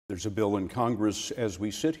There's a bill in Congress as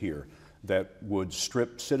we sit here that would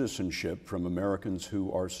strip citizenship from Americans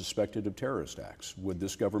who are suspected of terrorist acts. Would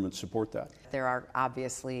this government support that? There are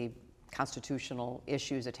obviously constitutional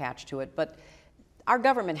issues attached to it, but our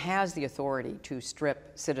government has the authority to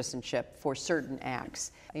strip citizenship for certain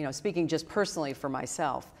acts. You know, speaking just personally for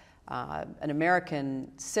myself, an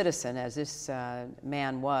American citizen, as this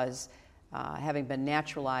man was, having been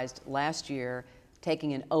naturalized last year,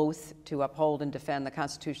 taking an oath to uphold and defend the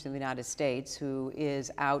Constitution of the United States, who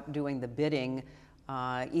is out doing the bidding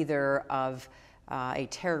either of a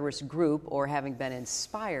terrorist group or having been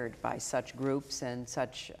inspired by such groups and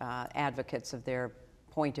such advocates of their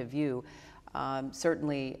point of view,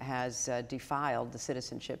 certainly has defiled the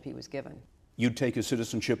citizenship he was given. You'd take his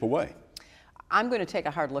citizenship away? I'm going to take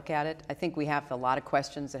a hard look at it. I think we have a lot of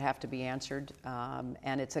questions that have to be answered,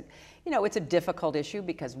 and it's a difficult issue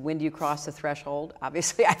because when do you cross the threshold?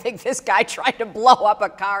 Obviously, I think this guy trying to blow up a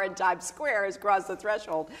car in Times Square has crossed the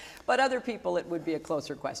threshold, but other people it would be a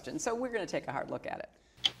closer question. So we're going to take a hard look at it.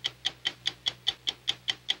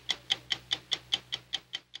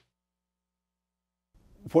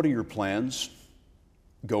 What are your plans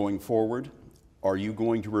going forward? Are you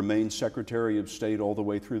going to remain Secretary of State all the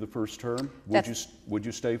way through the first term? Would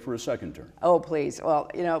you stay for a second term? Oh, please. Well,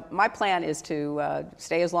 you know, my plan is to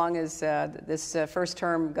stay as long as this first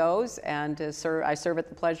term goes, and I serve at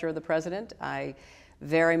the pleasure of the President. I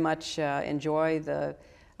very much enjoy the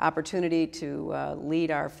opportunity to lead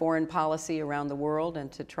our foreign policy around the world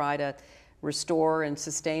and to try to restore and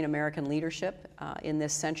sustain American leadership in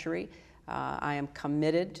this century. I am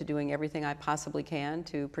committed to doing everything I possibly can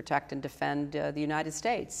to protect and defend the United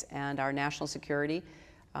States, and our national security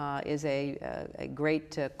is a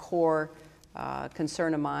great core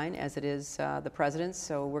concern of mine, as it is the President's,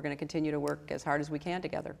 so we're going to continue to work as hard as we can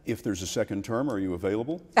together. If there's a second term, are you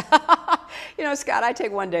available? You know, Scott, I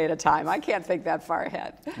take one day at a time. I can't think that far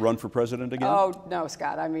ahead. Run for president again? Oh, no,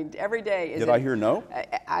 Scott. I mean, every day is... Did I hear no?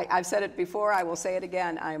 I've said it before. I will say it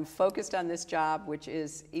again. I am focused on this job, which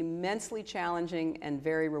is immensely challenging and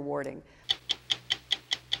very rewarding.